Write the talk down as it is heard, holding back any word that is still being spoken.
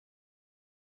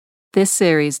This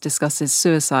series discusses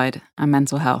suicide and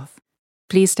mental health.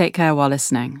 Please take care while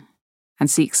listening and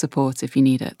seek support if you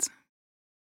need it.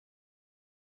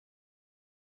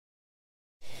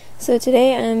 So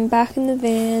today I'm back in the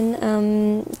van.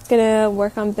 I'm gonna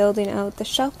work on building out the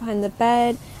shelf behind the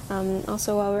bed.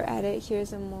 Also, while we're at it,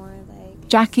 here's a more like...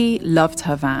 Jaqui loved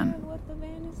her van.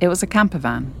 It was a camper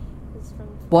van,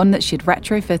 one that she'd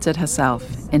retrofitted herself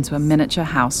into a miniature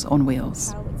house on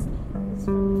wheels.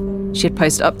 She'd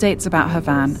post updates about her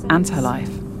van and her life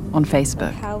on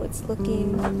Facebook. How it's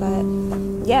looking,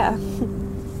 but yeah.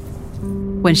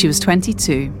 When she was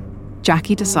 22,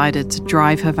 Jaqui decided to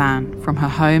drive her van from her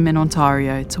home in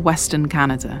Ontario to Western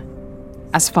Canada,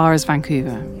 as far as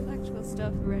Vancouver.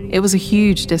 It was a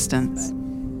huge distance,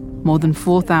 more than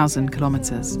 4,000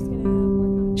 kilometres.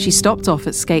 She stopped off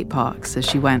at skate parks as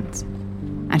she went,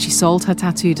 and she sold her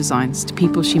tattoo designs to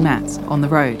people she met on the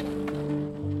road.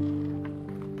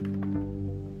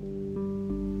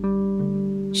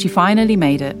 She finally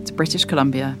made it to British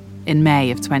Columbia in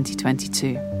May of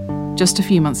 2022, just a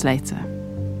few months later.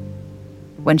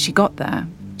 When she got there,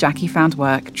 Jaqui found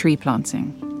work tree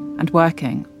planting and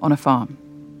working on a farm.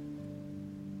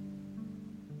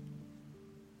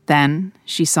 Then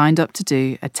she signed up to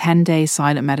do a 10-day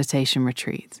silent meditation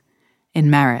retreat in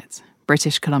Merritt,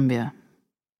 British Columbia.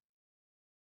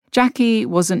 Jaqui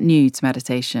wasn't new to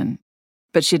meditation,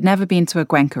 but she'd never been to a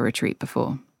Gwenka retreat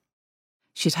before.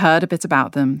 She'd heard a bit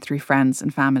about them through friends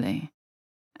and family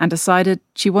and decided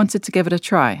she wanted to give it a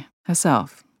try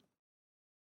herself.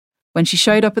 When she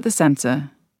showed up at the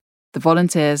centre, the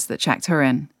volunteers that checked her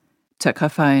in took her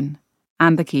phone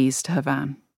and the keys to her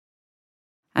van.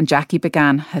 And Jaqui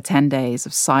began her 10 days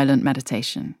of silent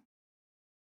meditation.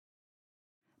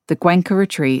 The Gwenka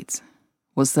retreat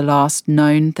was the last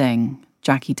known thing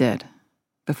Jaqui did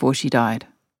before she died.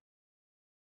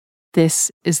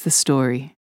 This is the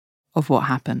story of what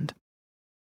happened.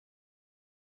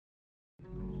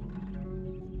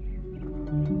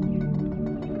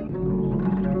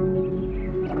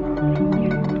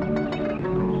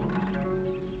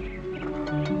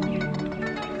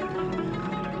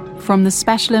 From the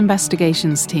Special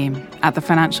Investigations team at the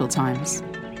Financial Times,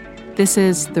 this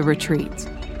is The Retreat.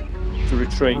 The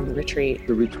retreat. The retreat.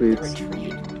 The retreat. The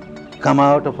retreat. Come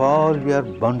out of all your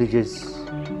bondages,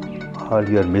 all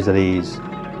your miseries,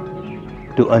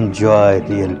 to enjoy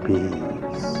real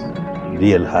peace,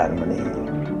 real harmony,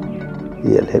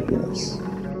 real happiness.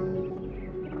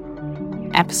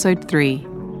 Episode 3,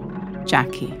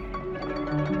 Jaqui.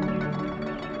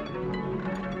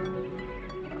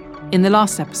 In the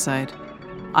last episode,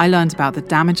 I learned about the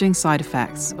damaging side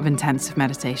effects of intensive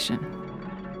meditation.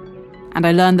 And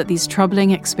I learned that these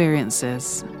troubling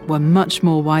experiences were much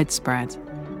more widespread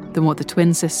than what the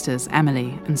twin sisters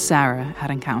Emily and Sarah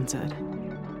had encountered.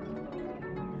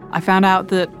 I found out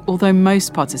that although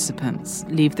most participants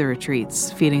leave the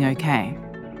retreats feeling okay,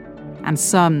 and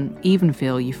some even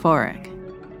feel euphoric,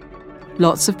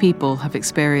 lots of people have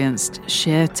experienced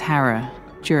sheer terror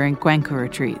during Gwenka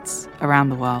retreats around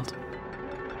the world.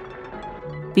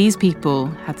 These people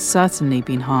had certainly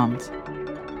been harmed.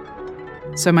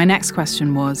 So my next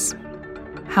question was,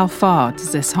 how far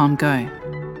does this harm go?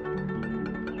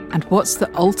 And what's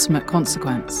the ultimate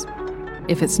consequence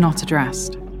if it's not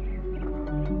addressed?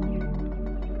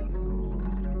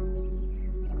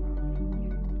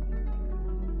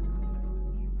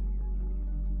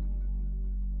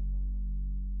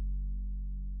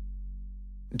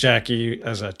 Jaqui,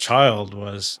 as a child,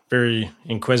 was very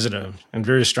inquisitive and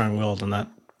very strong-willed, and that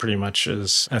pretty much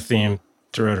is a theme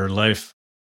throughout her life.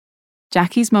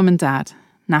 Jackie's mum and dad,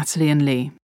 Natalie and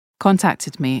Lee,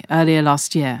 contacted me earlier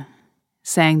last year,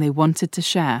 saying they wanted to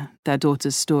share their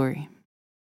daughter's story.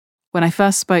 When I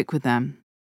first spoke with them,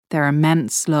 their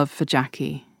immense love for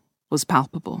Jaqui was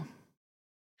palpable.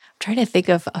 I'm trying to think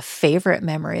of a favorite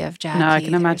memory of Jaqui. No, I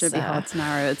can imagine it'd be hard to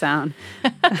narrow it down.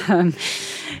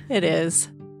 It is.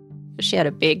 She had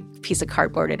a big piece of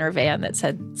cardboard in her van that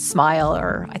said smile,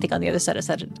 or I think on the other side it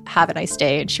said have a nice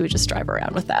day, and she would just drive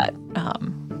around with that.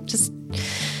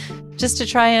 Just to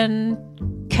try and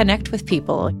connect with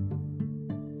people.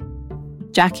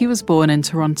 Jaqui was born in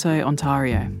Toronto,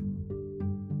 Ontario.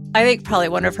 I think probably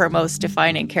one of her most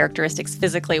defining characteristics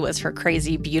physically was her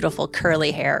crazy, beautiful,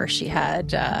 curly hair. She had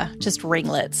just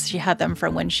ringlets. She had them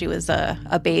from when she was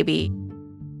a baby.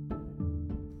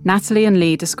 Natalie and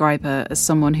Lee describe her as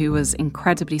someone who was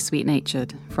incredibly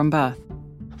sweet-natured from birth.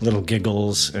 Little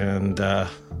giggles and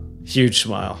huge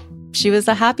smile. She was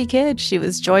a happy kid. She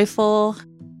was joyful.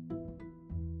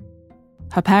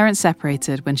 Her parents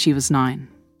separated when she was 9,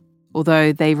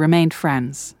 although they remained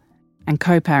friends and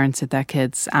co-parented their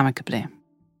kids amicably.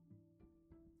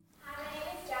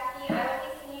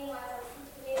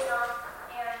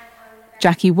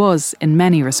 Jaqui was, in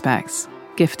many respects,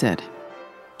 gifted.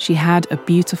 She had a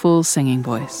beautiful singing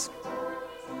voice.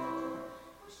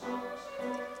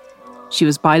 She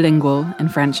was bilingual in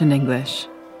French and English.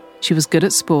 She was good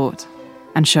at sport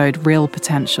and showed real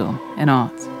potential in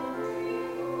art.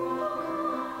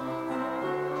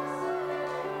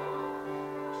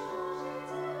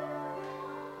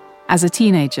 As a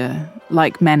teenager,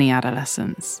 like many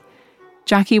adolescents,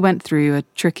 Jaqui went through a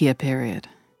trickier period.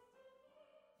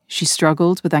 She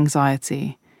struggled with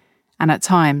anxiety and at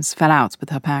times fell out with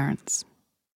her parents.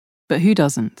 But who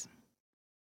doesn't?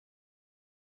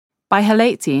 By her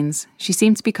late teens, she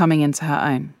seemed to be coming into her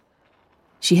own.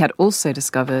 She had also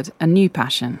discovered a new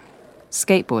passion,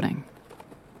 skateboarding.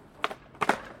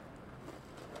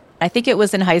 I think it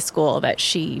was in high school that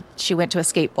she went to a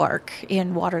skate park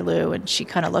in Waterloo, and she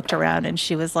kind of looked around and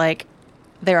she was like,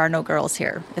 there are no girls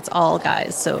here. It's all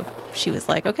guys. So she was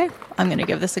like, okay, I'm going to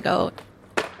give this a go.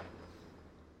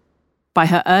 By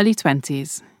her early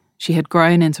 20s, she had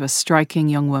grown into a striking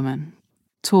young woman,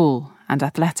 tall and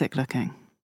athletic looking.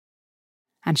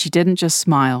 And she didn't just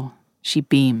smile, she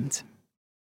beamed.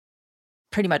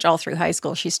 Pretty much all through high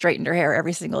school, she straightened her hair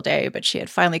every single day, but she had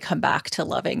finally come back to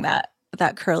loving that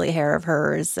curly hair of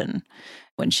hers, and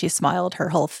when she smiled, her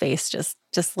whole face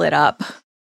just lit up.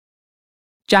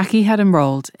 Jaqui had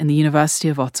enrolled in the University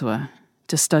of Ottawa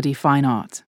to study fine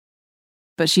art,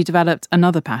 but she developed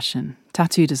another passion,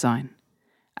 tattoo design,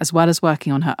 as well as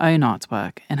working on her own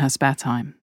artwork in her spare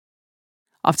time.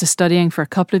 After studying for a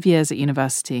couple of years at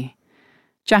university,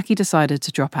 Jaqui decided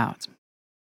to drop out.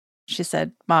 She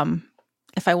said, Mom,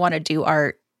 if I want to do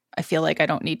art, I feel like I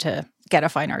don't need to get a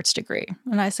fine arts degree.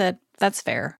 And I said, that's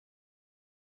fair.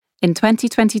 In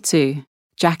 2022,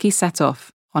 Jaqui set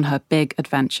off on her big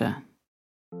adventure.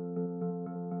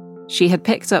 She had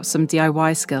picked up some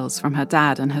DIY skills from her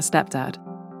dad and her stepdad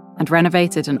and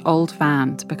renovated an old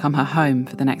van to become her home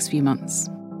for the next few months.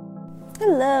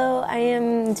 Hello, I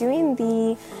am doing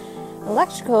the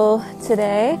electrical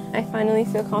today. I finally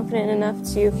feel confident enough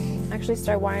to actually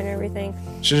start wiring everything.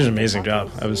 She did an amazing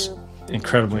job. I was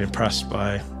incredibly impressed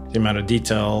by the amount of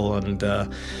detail and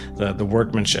the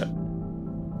workmanship.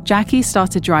 Jaqui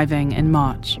started driving in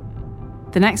March.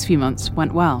 The next few months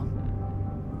went well.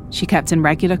 She kept in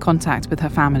regular contact with her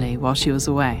family while she was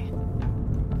away.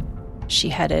 She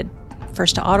headed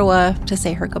first to Ottawa to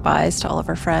say her goodbyes to all of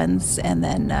her friends, and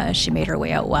then she made her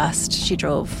way out west. She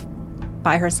drove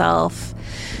by herself.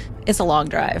 It's a long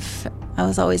drive. I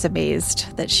was always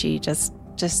amazed that she just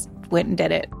went and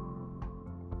did it.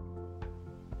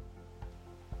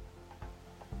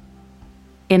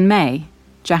 In May,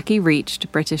 Jaqui reached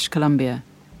British Columbia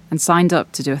and signed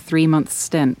up to do a 3-month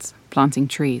stint planting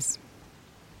trees.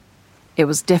 It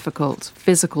was difficult,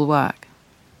 physical work,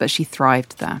 but she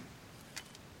thrived there.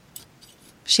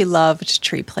 She loved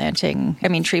tree planting. I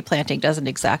mean, tree planting doesn't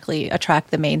exactly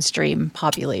attract the mainstream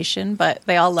population, but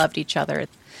they all loved each other.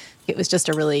 It was just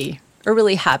a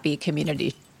really happy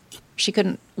community. She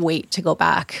couldn't wait to go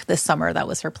back this summer. That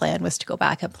was her plan, was to go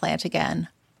back and plant again.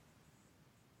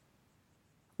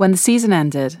 When the season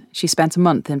ended, she spent a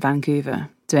month in Vancouver,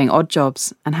 doing odd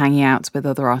jobs and hanging out with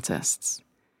other artists.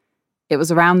 It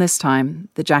was around this time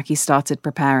that Jaqui started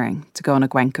preparing to go on a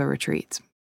Gwenka retreat.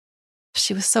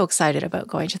 She was so excited about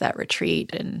going to that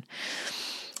retreat, and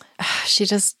she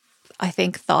just, I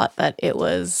think, thought that it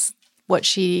was what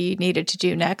she needed to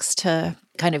do next to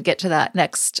kind of get to that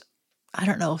next, I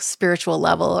don't know, spiritual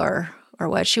level or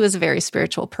what. She was a very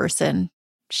spiritual person.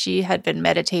 She had been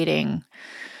meditating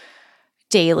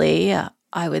daily,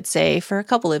 I would say, for a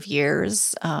couple of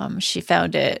years. She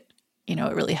found it, it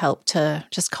really helped to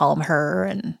just calm her,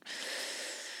 and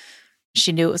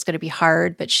she knew it was going to be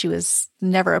hard, but she was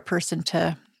never a person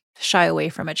to shy away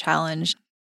from a challenge.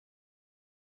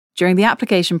 During the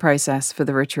application process for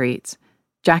the retreat,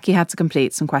 Jaqui had to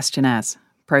complete some questionnaires,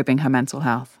 probing her mental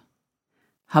health.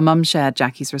 Her mum shared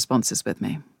Jackie's responses with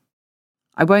me.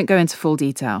 I won't go into full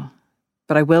detail,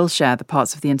 but I will share the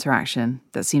parts of the interaction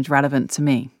that seemed relevant to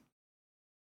me.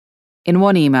 In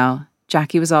one email,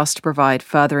 Jaqui was asked to provide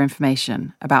further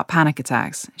information about panic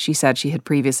attacks she said she had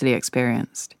previously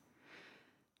experienced.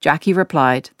 Jaqui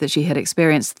replied that she had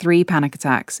experienced 3 panic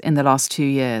attacks in the last 2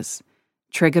 years,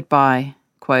 triggered by,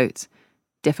 quote,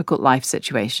 difficult life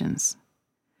situations.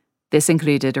 This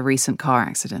included a recent car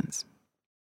accident.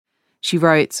 She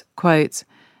wrote, quote,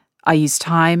 I used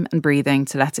time and breathing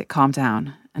to let it calm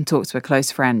down and talk to a close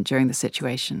friend during the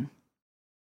situation.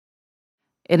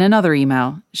 In another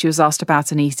email, she was asked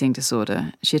about an eating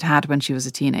disorder she'd had when she was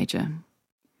a teenager.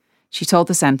 She told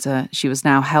the centre she was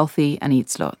now healthy and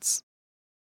eats lots.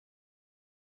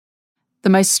 The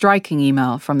most striking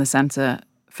email from the centre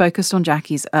focused on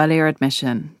Jacquie's earlier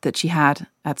admission that she had,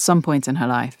 at some point in her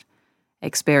life,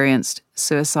 experienced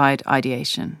suicide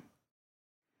ideation.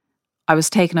 I was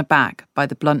taken aback by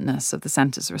the bluntness of the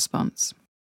center's response.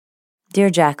 Dear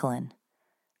Jacqueline,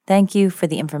 thank you for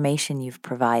the information you've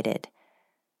provided.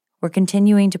 We're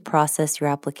continuing to process your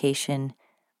application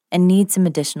and need some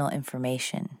additional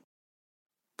information.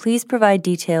 Please provide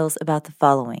details about the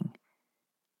following: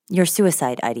 your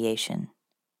suicide ideation,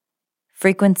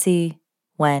 frequency,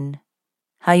 when,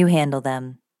 how you handle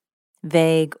them,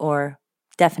 vague or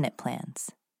definite plans.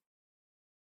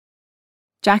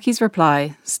 Jacquie's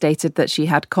reply stated that she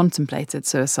had contemplated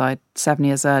suicide 7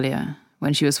 years earlier,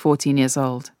 when she was 14 years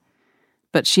old.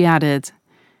 But she added,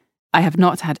 I have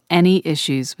not had any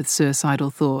issues with suicidal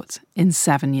thought in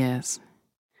 7 years.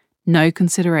 No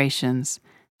considerations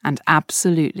and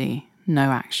absolutely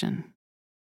no action.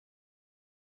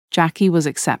 Jaqui was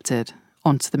accepted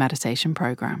onto the meditation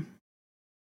program.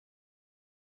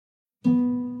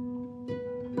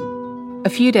 A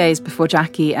few days before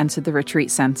Jaqui entered the retreat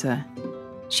centre,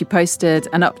 she posted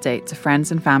an update to friends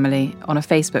and family on a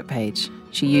Facebook page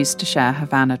she used to share her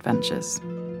van adventures.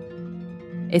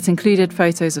 It included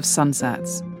photos of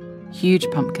sunsets, huge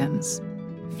pumpkins,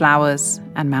 flowers,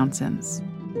 and mountains.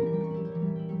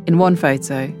 In one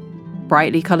photo,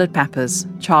 brightly coloured peppers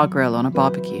char grill on a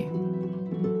barbecue.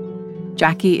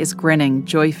 Jaqui is grinning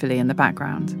joyfully in the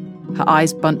background, her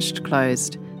eyes bunched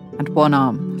closed and one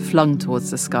arm flung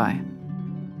towards the sky.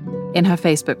 In her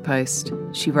Facebook post,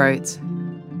 she wrote,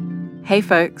 Hey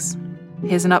folks,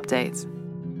 here's an update.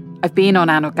 I've been on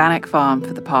an organic farm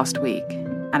for the past week,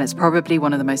 and it's probably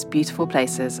one of the most beautiful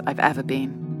places I've ever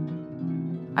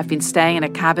been. I've been staying in a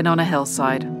cabin on a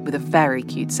hillside with a very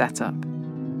cute setup.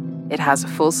 It has a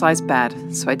full-size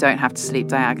bed, so I don't have to sleep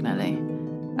diagonally.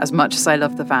 As much as I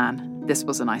love the van, this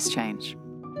was a nice change.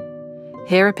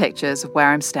 Here are pictures of where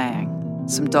I'm staying,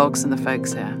 some dogs and the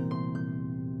folks here.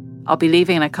 I'll be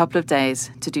leaving in a couple of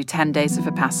days to do 10 days of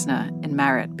Vipassana in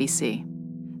Merritt, BC.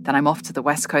 Then I'm off to the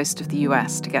west coast of the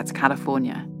US to get to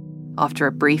California, after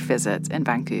a brief visit in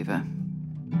Vancouver.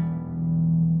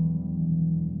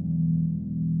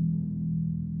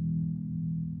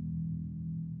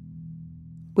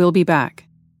 We'll be back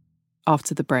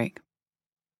after the break.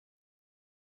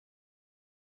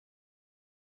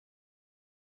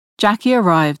 Jaqui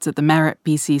arrived at the Merritt,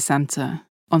 BC Centre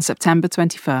on September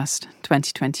 21st,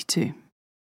 2022.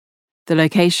 The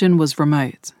location was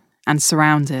remote and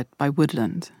surrounded by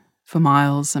woodland for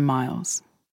miles and miles.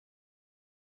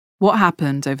 What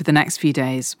happened over the next few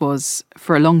days was,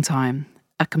 for a long time,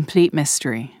 a complete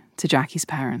mystery to Jackie's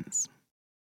parents.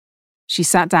 She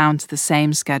sat down to the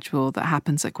same schedule that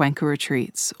happens at Cuenca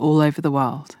retreats all over the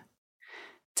world.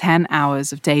 10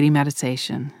 hours of daily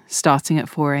meditation, starting at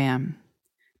 4 a.m.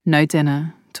 No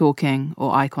dinner, talking,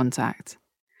 or eye contact.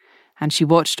 And she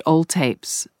watched old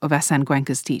tapes of S.N.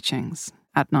 Cuenca's teachings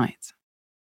at night.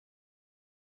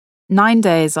 9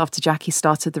 days after Jaqui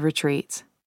started the retreat,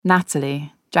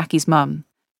 Natalie, Jackie's mum,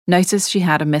 noticed she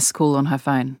had a missed call on her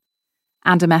phone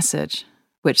and a message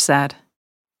which said,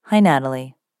 Hi,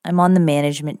 Natalie. I'm on the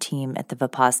management team at the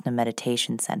Vipassana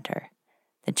Meditation Center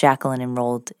that Jacqueline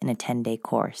enrolled in a 10-day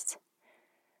course.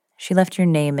 She left your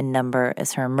name and number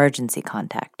as her emergency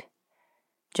contact.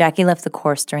 Jaqui left the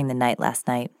course during the night last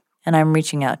night, and I'm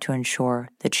reaching out to ensure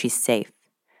that she's safe.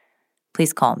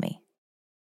 Please call me.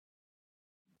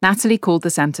 Natalie called the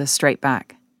centre straight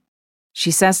back. She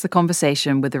says the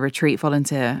conversation with the retreat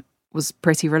volunteer was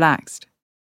pretty relaxed.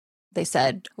 They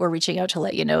said, we're reaching out to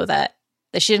let you know that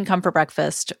she didn't come for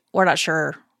breakfast. We're not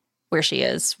sure where she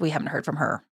is. We haven't heard from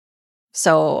her.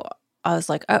 So I was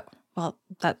like, oh, well,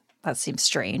 that seems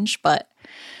strange, but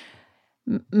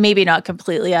maybe not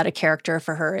completely out of character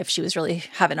for her. If she was really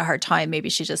having a hard time, maybe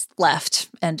she just left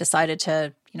and decided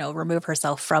to, remove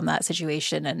herself from that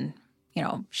situation. And,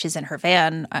 she's in her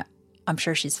van. I'm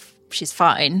sure she's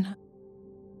fine.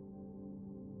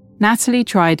 Natalie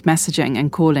tried messaging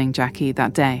and calling Jaqui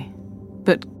that day,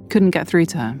 but couldn't get through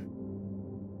to her.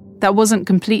 That wasn't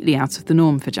completely out of the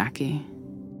norm for Jaqui.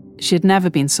 She had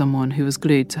never been someone who was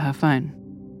glued to her phone.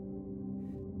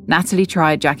 Natalie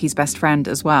tried Jackie's best friend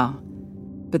as well,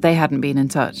 but they hadn't been in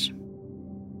touch.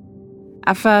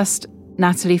 At first,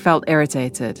 Natalie felt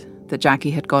irritated that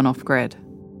Jaqui had gone off-grid,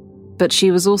 but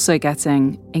she was also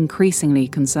getting increasingly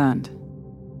concerned.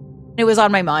 It was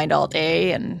on my mind all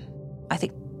day, and I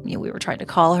think we were trying to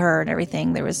call her and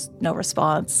everything. There was no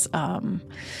response,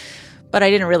 but I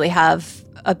didn't really have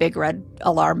a big red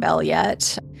alarm bell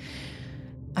yet.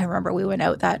 I remember we went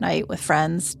out that night with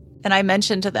friends, and I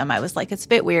mentioned to them, I was like, it's a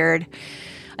bit weird.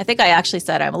 I think I actually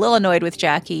said, I'm a little annoyed with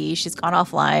Jaqui. She's gone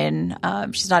offline.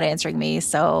 She's not answering me.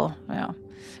 So,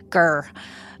 grr.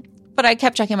 But I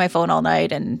kept checking my phone all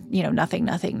night and, nothing.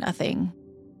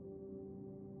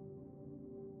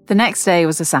 The next day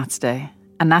was a Saturday,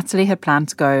 and Natalie had planned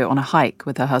to go on a hike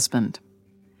with her husband.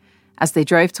 As they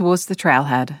drove towards the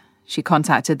trailhead, she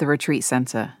contacted the retreat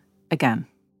center again.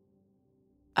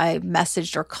 I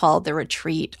messaged or called the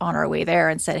retreat on our way there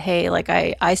and said, hey,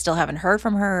 I still haven't heard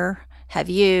from her. Have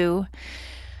you?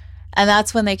 And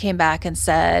that's when they came back and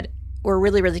said, we're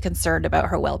really, really concerned about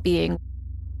her well-being.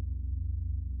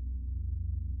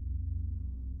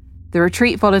 The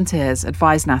retreat volunteers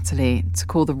advised Natalie to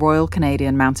call the Royal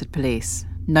Canadian Mounted Police,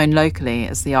 known locally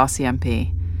as the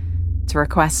RCMP, to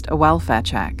request a welfare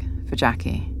check for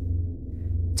Jaqui,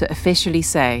 to officially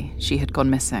say she had gone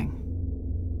missing.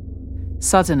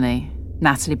 Suddenly,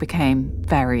 Natalie became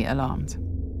very alarmed.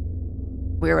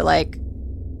 We were like,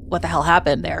 what the hell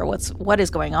happened there? What is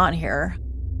going on here?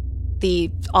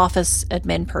 The office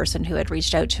admin person who had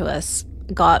reached out to us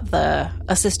got the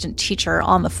assistant teacher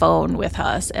on the phone with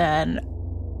us, and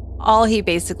all he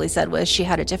basically said was she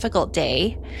had a difficult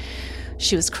day.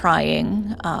 She was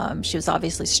crying. She was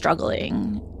obviously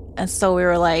struggling. And so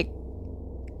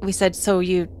we said, so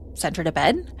you sent her to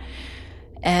bed?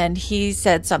 And he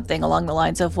said something along the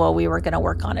lines of, well, we were going to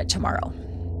work on it tomorrow.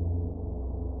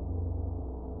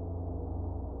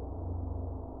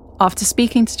 After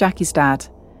speaking to Jacqui's dad,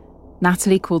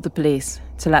 Natalie called the police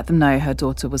to let them know her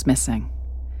daughter was missing.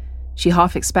 She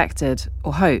half expected,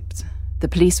 or hoped, the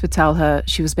police would tell her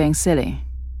she was being silly.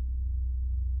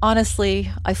 Honestly,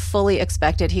 I fully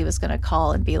expected he was going to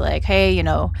call and be like, hey,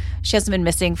 she hasn't been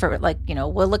missing for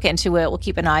we'll look into it. We'll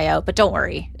keep an eye out, but don't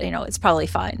worry, it's probably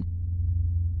fine.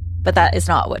 But that is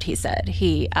not what he said.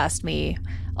 He asked me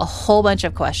a whole bunch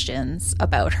of questions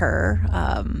about her.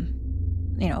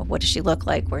 What does she look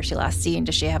like? Where is she last seen?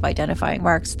 Does she have identifying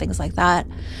marks? Things like that.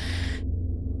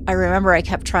 I remember I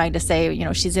kept trying to say,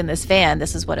 she's in this van.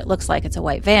 This is what it looks like. It's a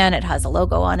white van. It has a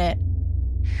logo on it.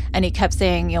 And he kept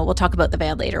saying, we'll talk about the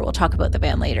van later. We'll talk about the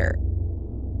van later.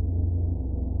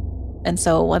 And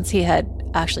so once he had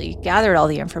actually gathered all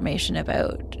the information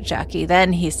about Jaqui,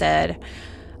 then he said,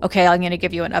 okay, I'm going to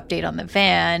give you an update on the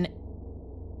van.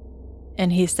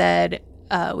 And he said,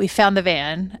 we found the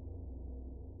van,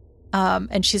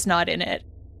 and she's not in it.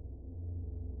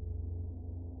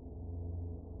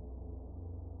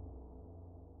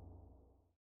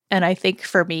 And I think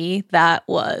for me, that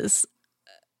was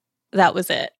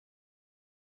it.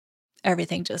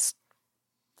 Everything just,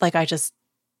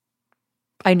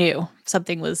 I knew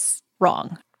something was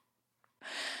wrong.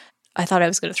 I thought I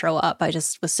was going to throw up. I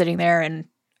just was sitting there and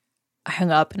I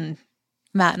hung up, and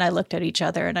Matt and I looked at each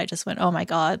other and I just went, oh my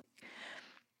God,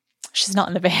 she's not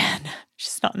in the van.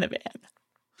 She's not in the van.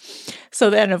 So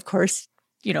then, of course,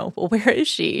 well, where is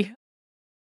she?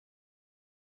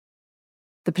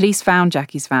 The police found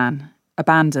Jacqui's van,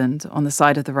 abandoned on the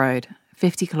side of the road,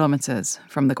 50 kilometres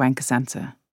from the Gwenca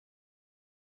Centre.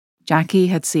 Jaqui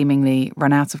had seemingly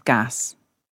run out of gas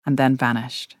and then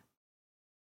vanished.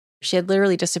 She had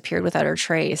literally disappeared without her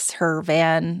trace. Her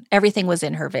van, everything was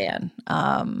in her van.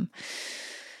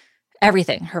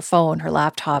 Everything, her phone, her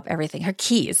laptop, everything, her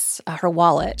keys, her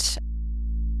wallet.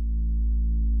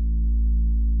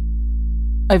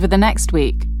 Over the next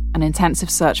week, an intensive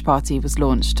search party was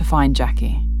launched to find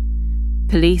Jaqui.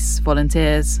 Police,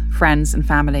 volunteers, friends and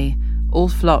family all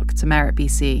flocked to Merritt,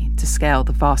 BC to scale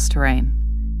the vast terrain,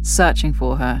 searching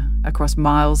for her across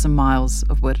miles and miles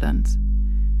of woodland.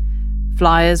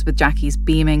 Flyers with Jacqui's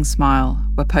beaming smile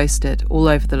were posted all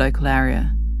over the local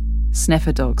area.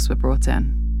 Sniffer dogs were brought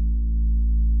in.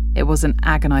 It was an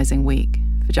agonizing week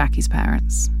for Jacqui's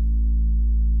parents.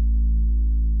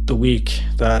 The week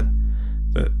that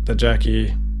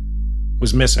Jaqui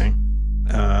was missing,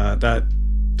 that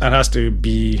has to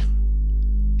be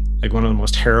like one of the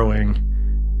most harrowing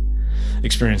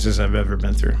experiences I've ever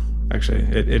been through. Actually,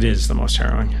 it is the most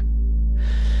harrowing.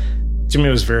 To me,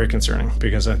 it was very concerning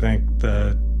because I think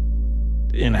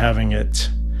in having it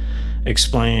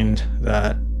explained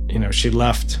that, she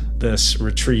left this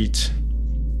retreat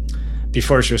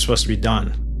before she was supposed to be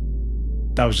done,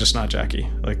 that was just not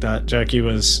Jaqui. Like that, Jaqui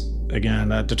was, again,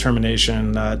 that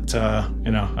determination that, I'm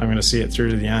going to see it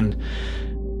through to the end.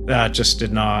 That just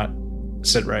did not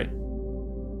sit right.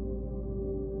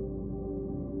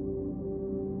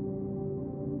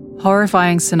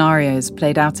 Horrifying scenarios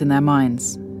played out in their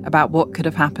minds about what could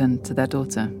have happened to their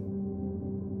daughter.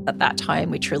 At that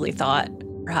time, we truly thought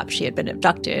perhaps she had been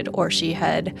abducted or she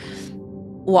had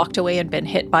walked away and been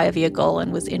hit by a vehicle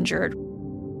and was injured.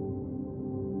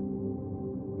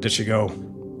 Did she go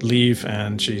leave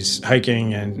and she's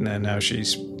hiking and now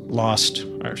she's lost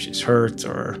or she's hurt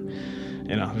or,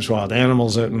 there's wild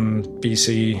animals out in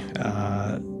BC.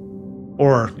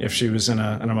 Or if she was in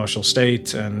an emotional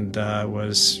state and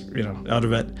was, out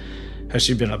of it, has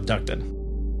she been abducted?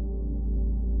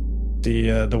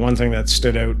 The one thing that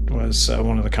stood out was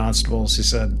one of the constables. He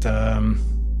said,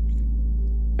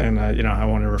 and I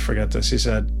won't ever forget this. He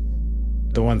said,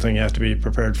 the one thing you have to be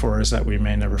prepared for is that we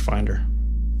may never find her.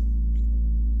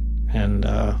 And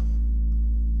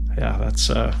that's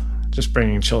just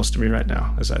bringing chills to me right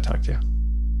now as I talk to you.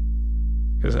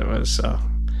 Because it was, I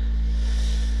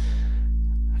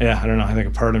don't know. I think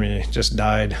a part of me just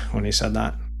died when he said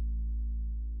that.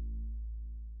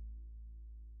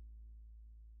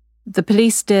 The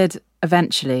police did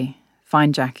eventually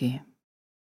find Jaqui.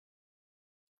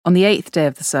 On the 8th day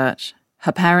of the search,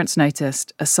 her parents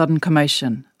noticed a sudden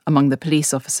commotion among the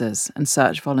police officers and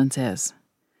search volunteers.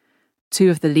 2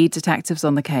 of the lead detectives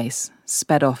on the case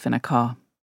sped off in a car.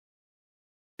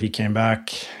 He came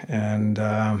back and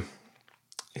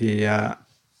he,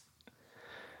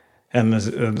 and this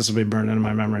will be burned into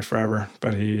my memory forever,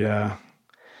 but he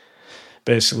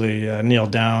basically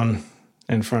kneeled down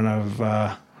in front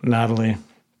of Natalie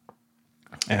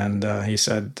and he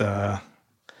said,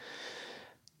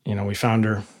 we found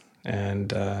her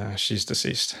and she's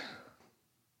deceased.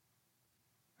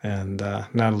 And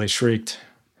Natalie shrieked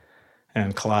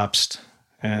and collapsed,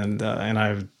 and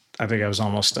I think I was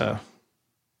almost, I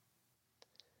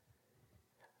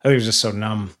think it was just so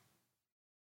numb.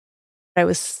 I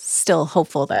was still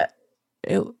hopeful that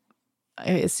it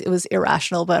was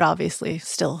irrational, but obviously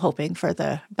still hoping for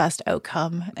the best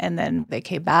outcome. And then they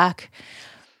came back,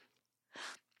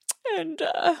 and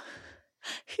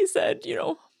he said,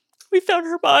 we found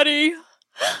her body.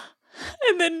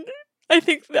 And then I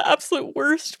think the absolute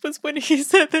worst was when he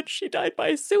said that she died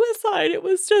by suicide. It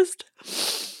was just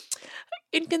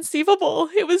inconceivable.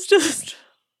 It was just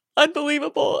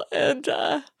unbelievable. And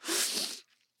I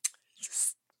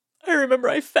remember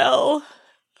I fell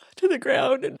to the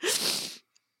ground and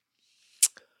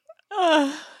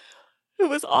it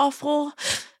was awful.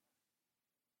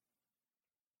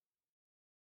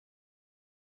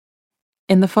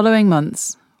 In the following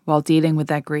months, while dealing with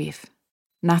their grief,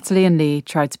 Natalie and Lee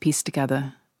tried to piece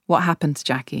together what happened to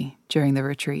Jaqui during the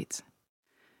retreat.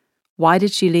 Why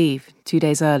did she leave 2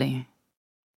 days early?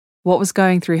 What was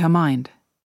going through her mind?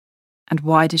 And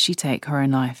why did she take her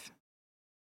own life?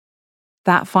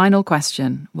 That final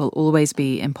question will always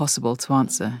be impossible to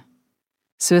answer.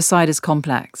 Suicide is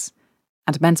complex,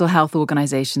 and mental health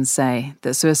organisations say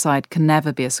that suicide can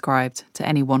never be ascribed to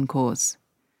any one cause.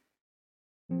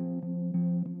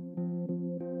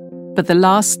 But the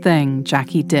last thing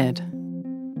Jaqui did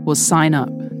was sign up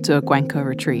to a Gwenka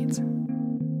retreat.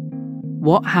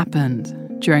 What happened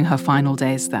during her final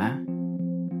days there?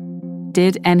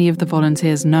 Did any of the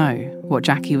volunteers know what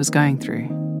Jaqui was going through?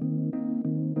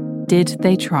 Did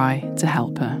they try to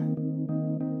help her?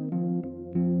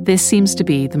 This seems to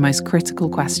be the most critical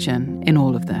question in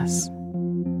all of this.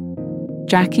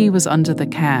 Jaqui was under the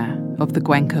care of the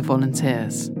Gwenka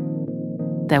volunteers.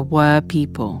 There were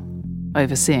people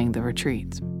overseeing the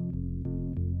retreat.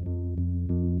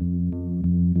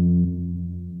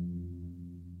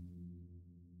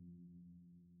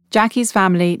 Jackie's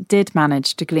family did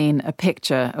manage to glean a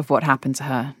picture of what happened to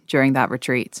her during that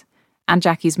retreat and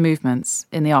Jackie's movements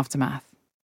in the aftermath.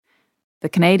 The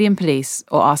Canadian Police,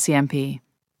 or RCMP,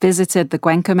 visited the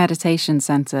Gwenka Meditation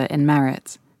Centre in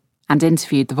Merritt and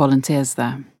interviewed the volunteers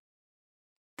there.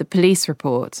 The police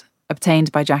report,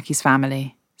 obtained by Jackie's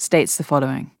family, states the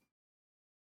following.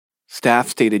 Staff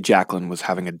stated Jacqueline was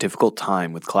having a difficult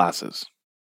time with classes,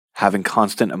 having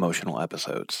constant emotional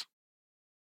episodes.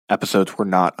 Episodes were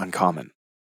not uncommon.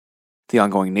 The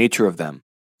ongoing nature of them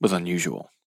was unusual.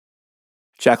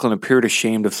 Jacqueline appeared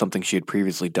ashamed of something she had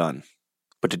previously done,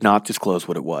 but did not disclose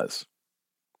what it was.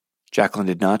 Jacqueline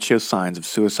did not show signs of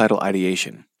suicidal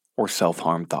ideation or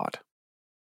self-harm thought.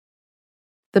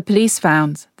 The police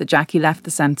found that Jaqui left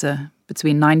the centre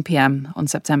between 9 p.m. on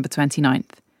September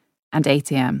 29th and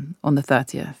 8 a.m. on the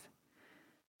 30th.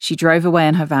 She drove away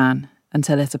in her van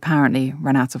until it apparently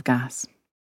ran out of gas.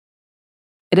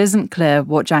 It isn't clear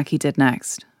what Jaqui did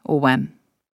next or when.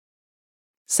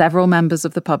 Several members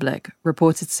of the public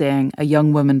reported seeing a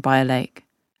young woman by a lake,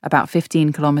 about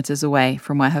 15 kilometres away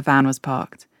from where her van was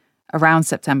parked, around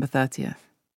September 30th.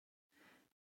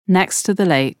 Next to the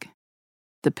lake,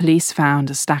 the police found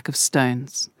a stack of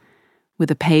stones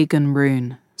with a pagan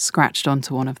rune scratched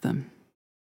onto one of them.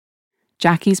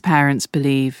 Jackie's parents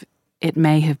believe it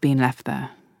may have been left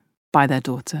there by their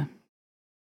daughter.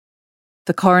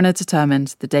 The coroner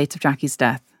determined the date of Jackie's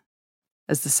death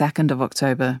as the 2nd of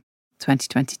October,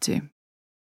 2022.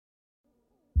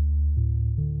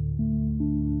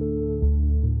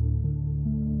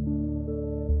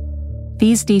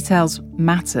 These details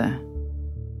matter.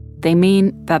 They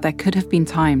mean that there could have been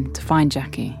time to find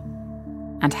Jaqui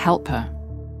and help her.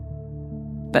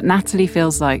 But Natalie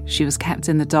feels like she was kept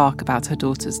in the dark about her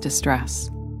daughter's distress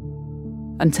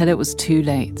until it was too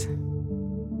late.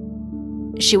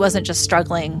 She wasn't just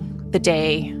struggling the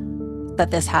day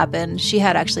that this happened. She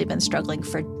had actually been struggling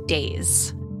for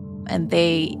days. And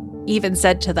they even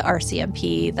said to the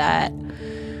RCMP that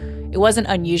it wasn't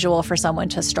unusual for someone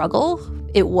to struggle.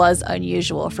 It was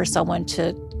unusual for someone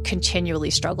to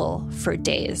continually struggle for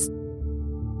days.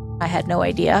 I had no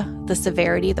idea the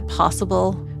severity, the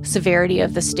possible severity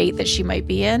of the state that she might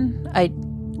be in. I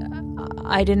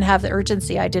didn't have the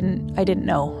urgency. I didn't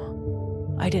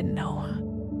know. I didn't know.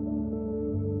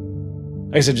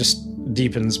 I guess it just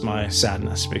deepens my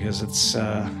sadness because it's,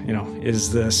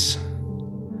 is this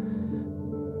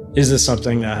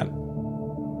something that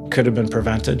could have been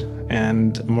prevented?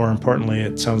 And more importantly,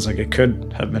 it sounds like it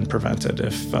could have been prevented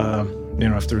if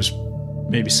there was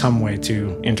maybe some way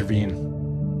to intervene.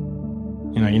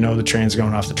 The train's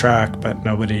going off the track, but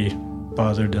nobody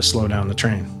bothered to slow down the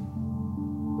train.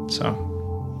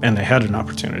 And they had an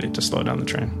opportunity to slow down the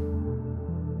train.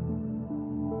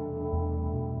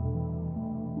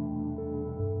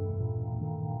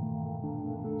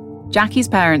 Jacqui's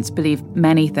parents believe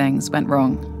many things went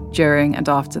wrong during and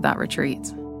after that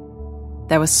retreat.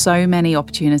 There were so many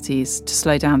opportunities to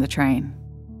slow down the train.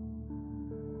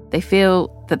 They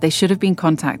feel that they should have been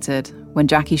contacted when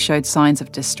Jaqui showed signs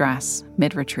of distress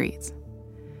mid-retreat,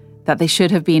 that they should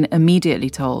have been immediately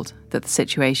told that the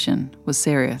situation was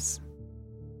serious,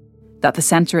 that the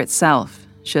centre itself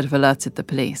should have alerted the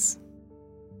police,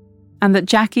 and that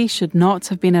Jaqui should not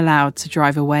have been allowed to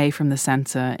drive away from the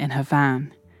centre in her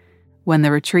van when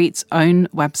the retreat's own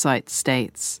website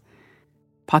states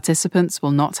participants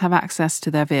will not have access to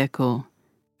their vehicle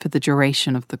for the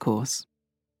duration of the course.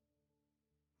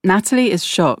 Natalie is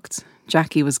shocked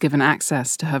Jaqui was given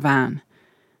access to her van,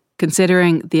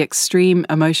 considering the extreme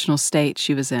emotional state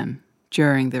she was in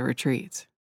during the retreat.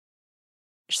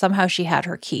 Somehow she had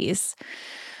her keys.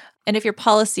 And if your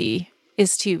policy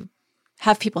is to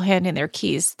have people hand in their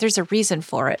keys, there's a reason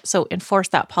for it. So enforce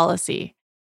that policy.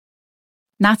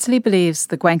 Natalie believes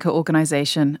the Gwenka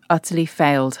organisation utterly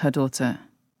failed her daughter,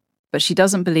 but she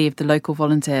doesn't believe the local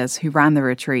volunteers who ran the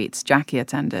retreats Jaqui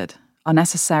attended are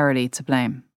necessarily to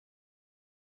blame.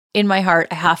 In my heart,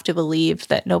 I have to believe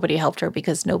that nobody helped her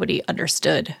because nobody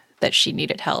understood that she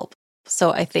needed help.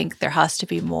 So I think there has to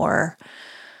be more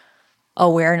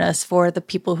awareness for the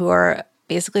people who are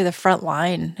basically the front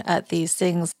line at these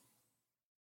things.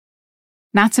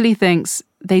 Natalie thinks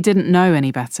they didn't know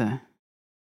any better.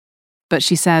 But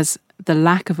she says the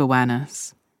lack of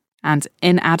awareness and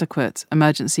inadequate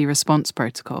emergency response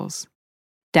protocols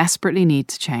desperately need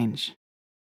to change.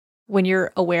 When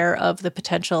you're aware of the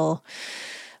potential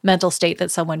mental state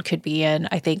that someone could be in,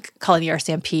 I think calling the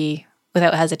RCMP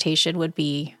without hesitation would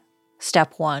be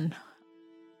step one.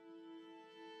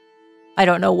 I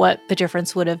don't know what the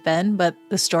difference would have been, but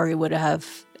the story would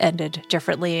have ended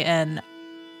differently, and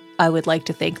I would like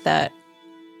to think that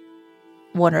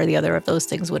one or the other of those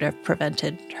things would have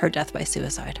prevented her death by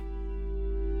suicide.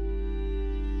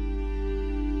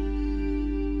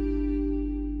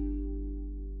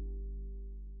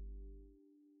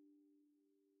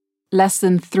 Less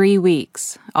than 3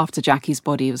 weeks after Jacqui's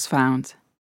body was found,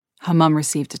 her mum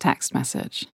received a text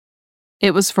message.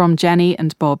 It was from Jenny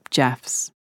and Bob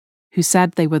Jeffs, who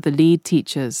said they were the lead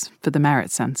teachers for the Merit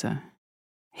Centre.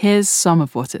 Here's some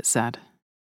of what it said.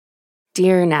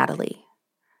 Dear Natalie,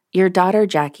 your daughter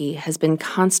Jaqui has been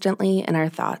constantly in our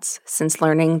thoughts since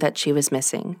learning that she was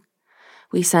missing.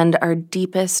 We send our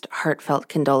deepest heartfelt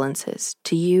condolences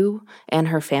to you and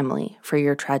her family for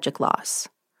your tragic loss.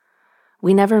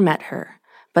 We never met her,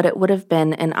 but it would have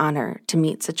been an honor to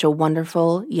meet such a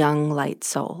wonderful, young, light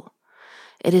soul.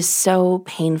 It is so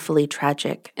painfully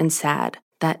tragic and sad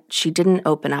that she didn't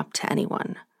open up to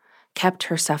anyone, kept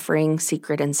her suffering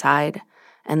secret inside,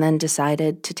 and then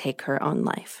decided to take her own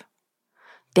life.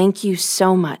 Thank you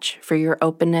so much for your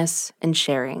openness and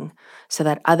sharing so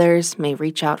that others may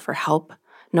reach out for help,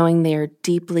 knowing they are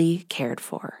deeply cared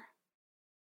for.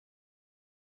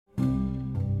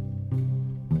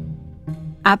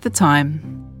 At the time,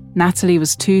 Natalie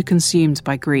was too consumed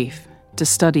by grief to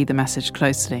study the message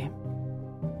closely.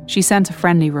 She sent a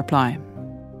friendly reply.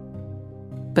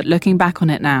 But looking back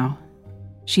on it now,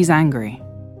 she's angry.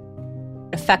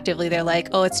 Effectively, they're like,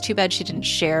 oh, it's too bad she didn't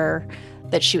share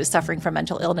that she was suffering from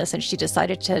mental illness and she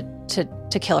decided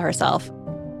to kill herself.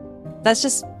 That's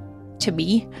just, to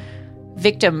me,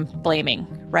 victim blaming,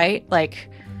 right? Like,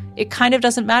 it kind of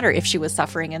doesn't matter if she was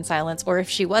suffering in silence or if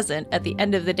she wasn't. At the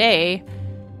end of the day,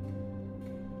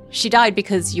 she died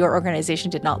because your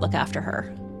organization did not look after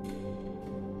her.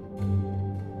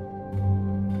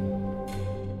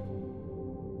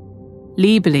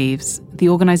 Lee believes the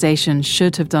organization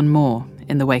should have done more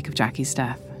in the wake of Jacquie's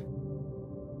death.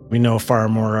 We know far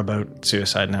more about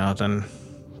suicide now than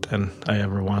I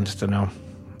ever wanted to know.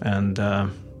 And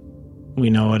we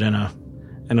know it in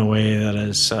a way that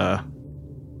is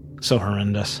so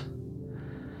horrendous.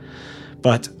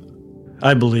 But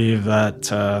I believe that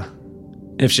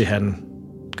if she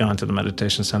hadn't gone to the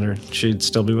meditation center, she'd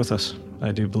still be with us.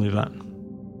 I do believe that.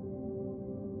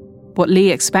 What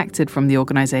Lee expected from the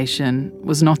organization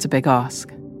was not a big ask.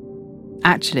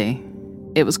 Actually,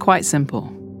 it was quite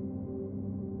simple.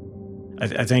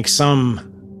 I think some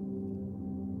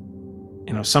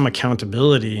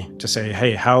accountability to say,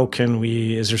 hey,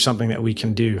 is there something that we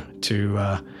can do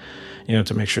to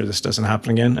make sure this doesn't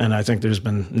happen again? And I think there's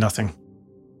been nothing.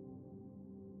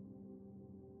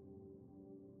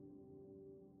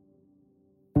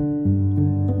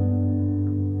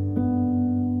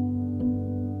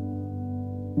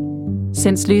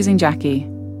 Since losing Jaqui,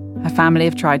 her family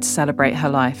have tried to celebrate her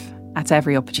life at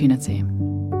every opportunity.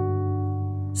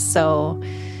 So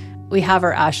we have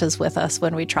her ashes with us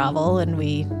when we travel, and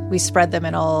we spread them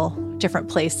in all different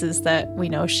places that we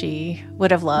know she would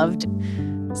have loved.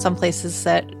 Some places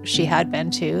that she had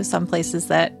been to, some places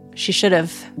that she should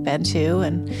have been to.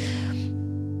 And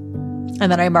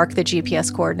then I mark the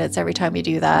GPS coordinates every time we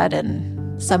do that.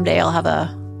 And someday I'll have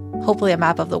hopefully a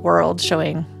map of the world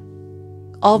showing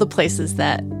all the places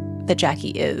that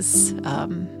Jaqui is,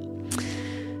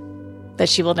 that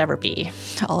she will never be,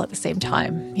 all at the same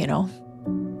time,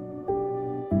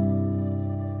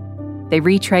 They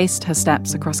retraced her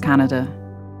steps across Canada.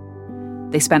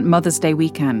 They spent Mother's Day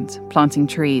weekend planting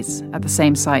trees at the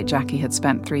same site Jaqui had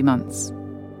spent 3 months.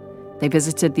 They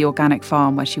visited the organic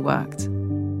farm where she worked.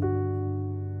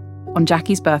 On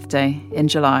Jacquie's birthday in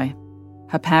July,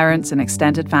 her parents and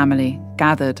extended family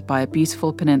gathered by a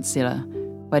beautiful peninsula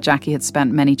where Jaqui had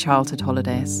spent many childhood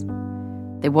holidays.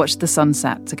 They watched the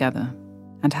sunset together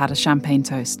and had a champagne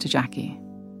toast to Jaqui.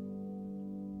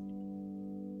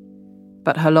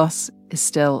 But her loss is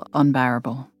still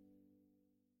unbearable.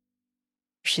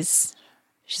 She's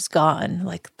gone.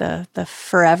 Like the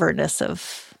foreverness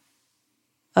of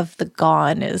the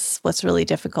gone is what's really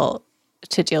difficult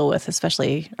to deal with,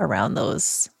 especially around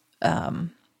those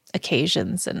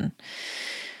occasions, and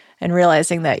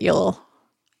realizing that you'll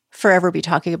forever be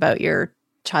talking about your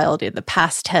child in the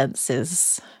past tense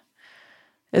is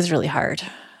really hard.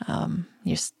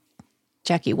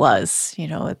 Jaqui was,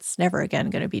 it's never again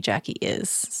going to be Jaqui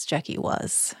is. It's Jaqui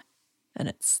was.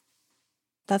 And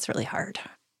that's really hard.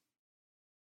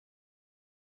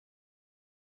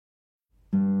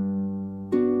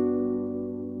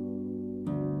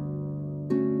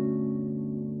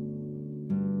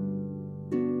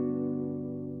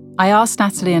 I asked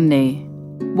Natalie and Lee,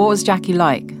 what was Jaqui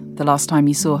like the last time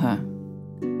you saw her?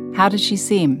 How did she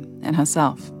seem in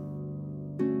herself?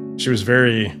 She was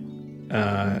very,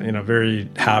 very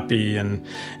happy and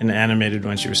animated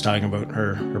when she was talking about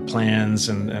her plans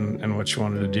and what she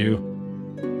wanted to do.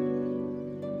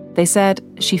 They said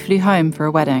she flew home for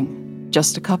a wedding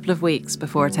just a couple of weeks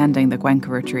before attending the Gwenka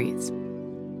retreat.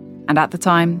 And at the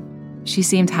time, she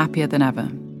seemed happier than ever.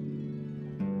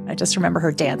 I just remember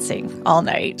her dancing all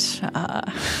night.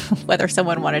 Whether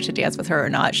someone wanted to dance with her or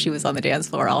not, she was on the dance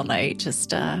floor all night.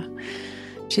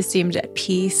 She seemed at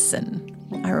peace. And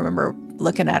I remember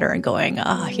looking at her and going,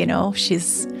 this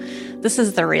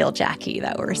is the real Jaqui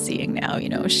that we're seeing now.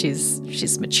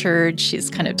 She's matured. She's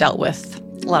kind of dealt with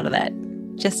a lot of that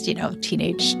just,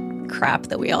 teenage crap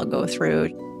that we all go through.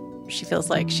 She feels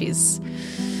like she's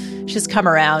come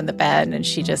around the bend, and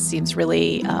she just seems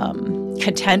really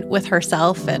content with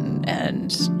herself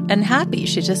and happy.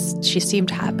 She seemed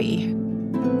happy.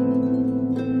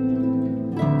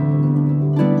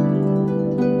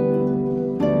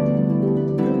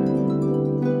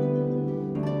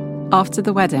 After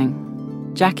the wedding,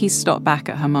 Jaqui stopped back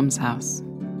at her mum's house.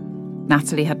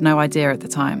 Natalie had no idea at the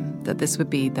time that this would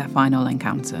be their final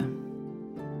encounter.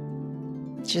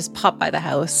 She just popped by the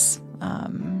house,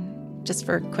 just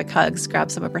for quick hugs,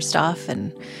 grabbed some of her stuff,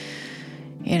 and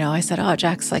I said, "Oh,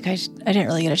 Jax, I didn't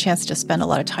really get a chance to spend a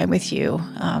lot of time with you."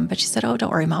 But she said, "Oh,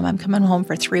 don't worry, Mom. I'm coming home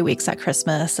for 3 weeks at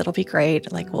Christmas. It'll be great.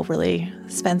 We'll really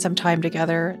spend some time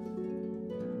together."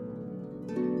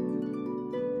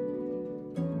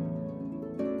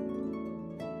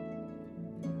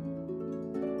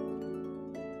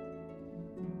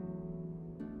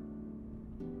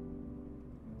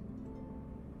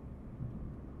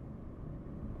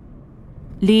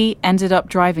 Lee ended up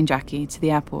driving Jaqui to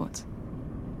the airport.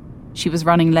 She was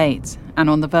running late and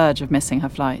on the verge of missing her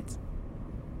flight.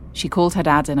 She called her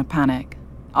dad in a panic,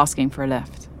 asking for a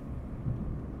lift.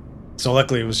 So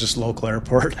luckily it was just local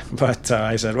airport, but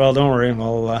I said, well, don't worry,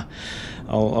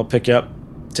 I'll pick you up,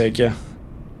 take you.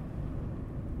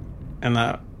 And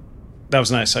that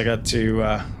was nice. I got to,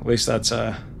 at least that's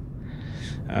a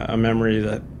memory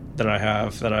that I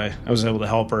have, that I was able to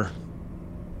help her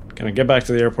kind of get back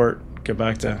to the airport, get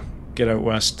out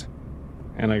west,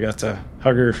 and I got to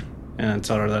hug her and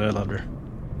tell her that I loved her.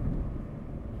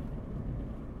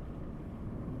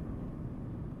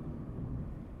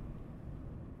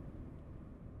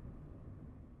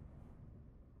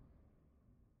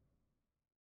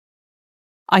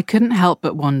 I couldn't help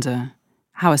but wonder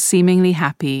how a seemingly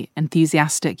happy,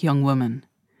 enthusiastic young woman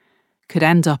could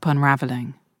end up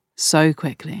unravelling so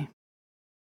quickly.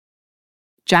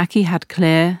 Jaqui had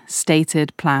clear,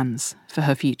 stated plans for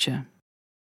her future.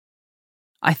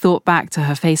 I thought back to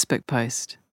her Facebook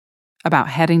post about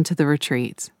heading to the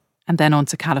retreat and then on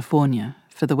to California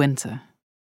for the winter.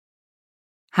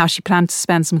 How she planned to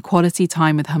spend some quality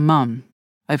time with her mum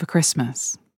over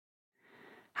Christmas.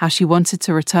 How she wanted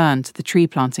to return to the tree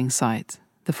planting site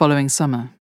the following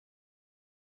summer.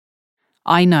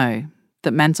 I know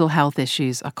that mental health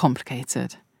issues are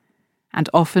complicated and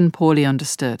often poorly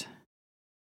understood,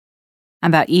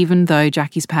 and that even though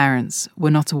Jaqui's parents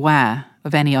were not aware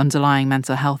of any underlying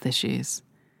mental health issues,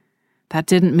 that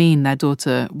didn't mean their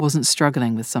daughter wasn't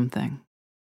struggling with something.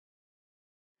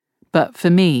 But for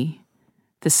me,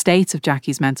 the state of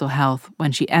Jaqui's mental health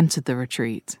when she entered the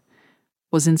retreat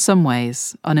was in some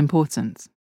ways unimportant.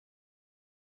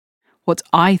 What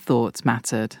I thought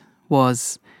mattered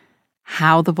was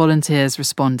how the volunteers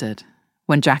responded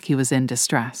when Jaqui was in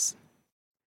distress.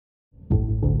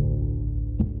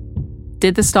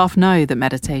 Did the staff know that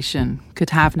meditation could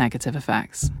have negative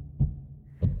effects?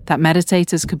 That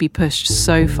meditators could be pushed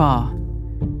so far,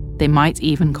 they might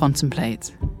even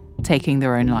contemplate taking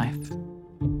their own life?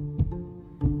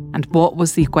 And what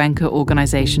was the Cuenca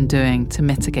organisation doing to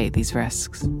mitigate these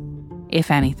risks, if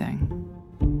anything?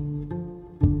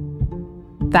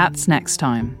 That's next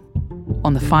time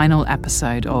on the final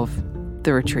episode of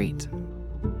The Retreat.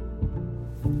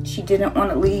 She didn't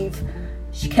want to leave.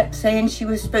 She kept saying she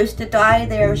was supposed to die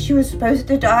there. She was supposed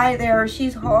to die there.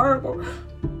 She's horrible.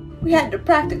 We had to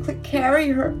practically carry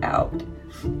her out.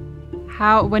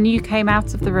 How, when you came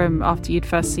out of the room after you'd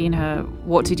first seen her,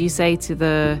 what did you say to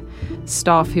the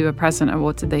staff who were present, and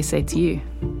what did they say to you?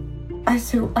 I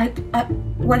said,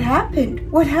 what happened?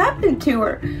 What happened to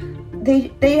her?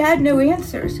 They had no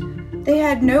answers. They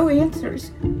had no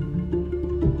answers.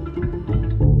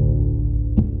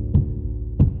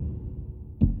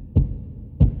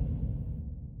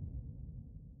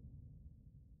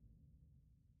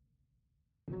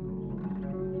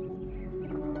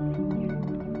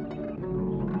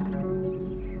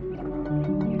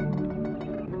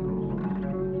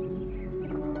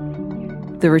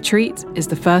 The Retreat is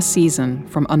the first season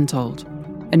from Untold,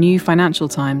 a new Financial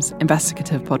Times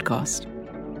investigative podcast.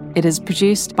 It is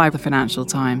produced by the Financial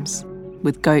Times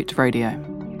with Goat Rodeo.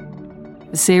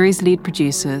 The series' lead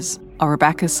producers are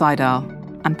Rebecca Seidel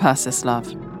and Persis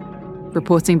Love.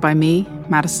 Reporting by me,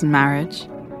 Madison Marriage.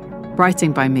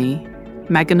 Writing by me,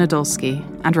 Megan Nadolski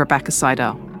and Rebecca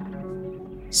Seidel.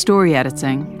 Story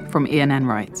editing from Ian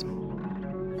Enright.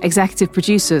 Executive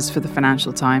producers for the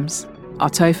Financial Times are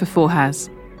Topher Forhez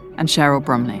and Cheryl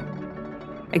Bromley.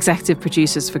 Executive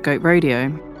producers for Goat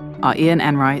Rodeo are Ian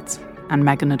Enright and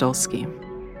Megan Nadolski.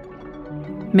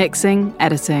 Mixing,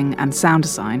 editing, and sound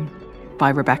design by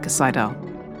Rebecca Seidel.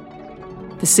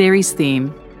 The series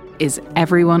theme is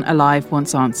Everyone Alive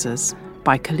Wants Answers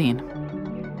by Colleen.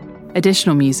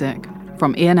 Additional music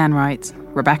from Ian Enright,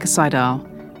 Rebecca Seidel,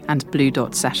 and Blue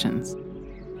Dot Sessions.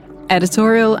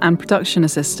 Editorial and production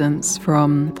assistance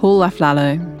from Paul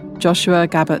Aflalo, Joshua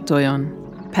Gabat-Doyon,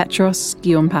 Petros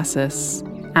Guillaume-Passis,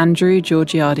 Andrew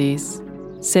Georgiades,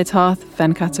 Siddharth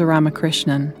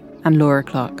Venkataramakrishnan, and Laura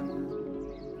Clark.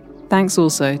 Thanks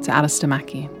also to Alistair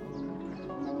Mackey.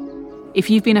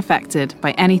 If you've been affected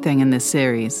by anything in this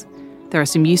series, there are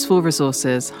some useful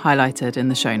resources highlighted in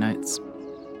the show notes.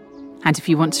 And if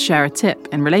you want to share a tip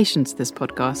in relation to this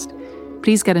podcast,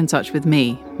 please get in touch with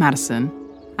me, Madison,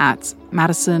 at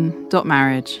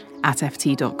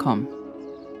madison.marriage@ft.com.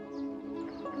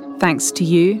 Thanks to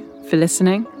you for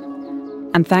listening,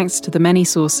 and thanks to the many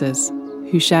sources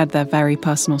who shared their very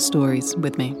personal stories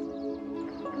with me.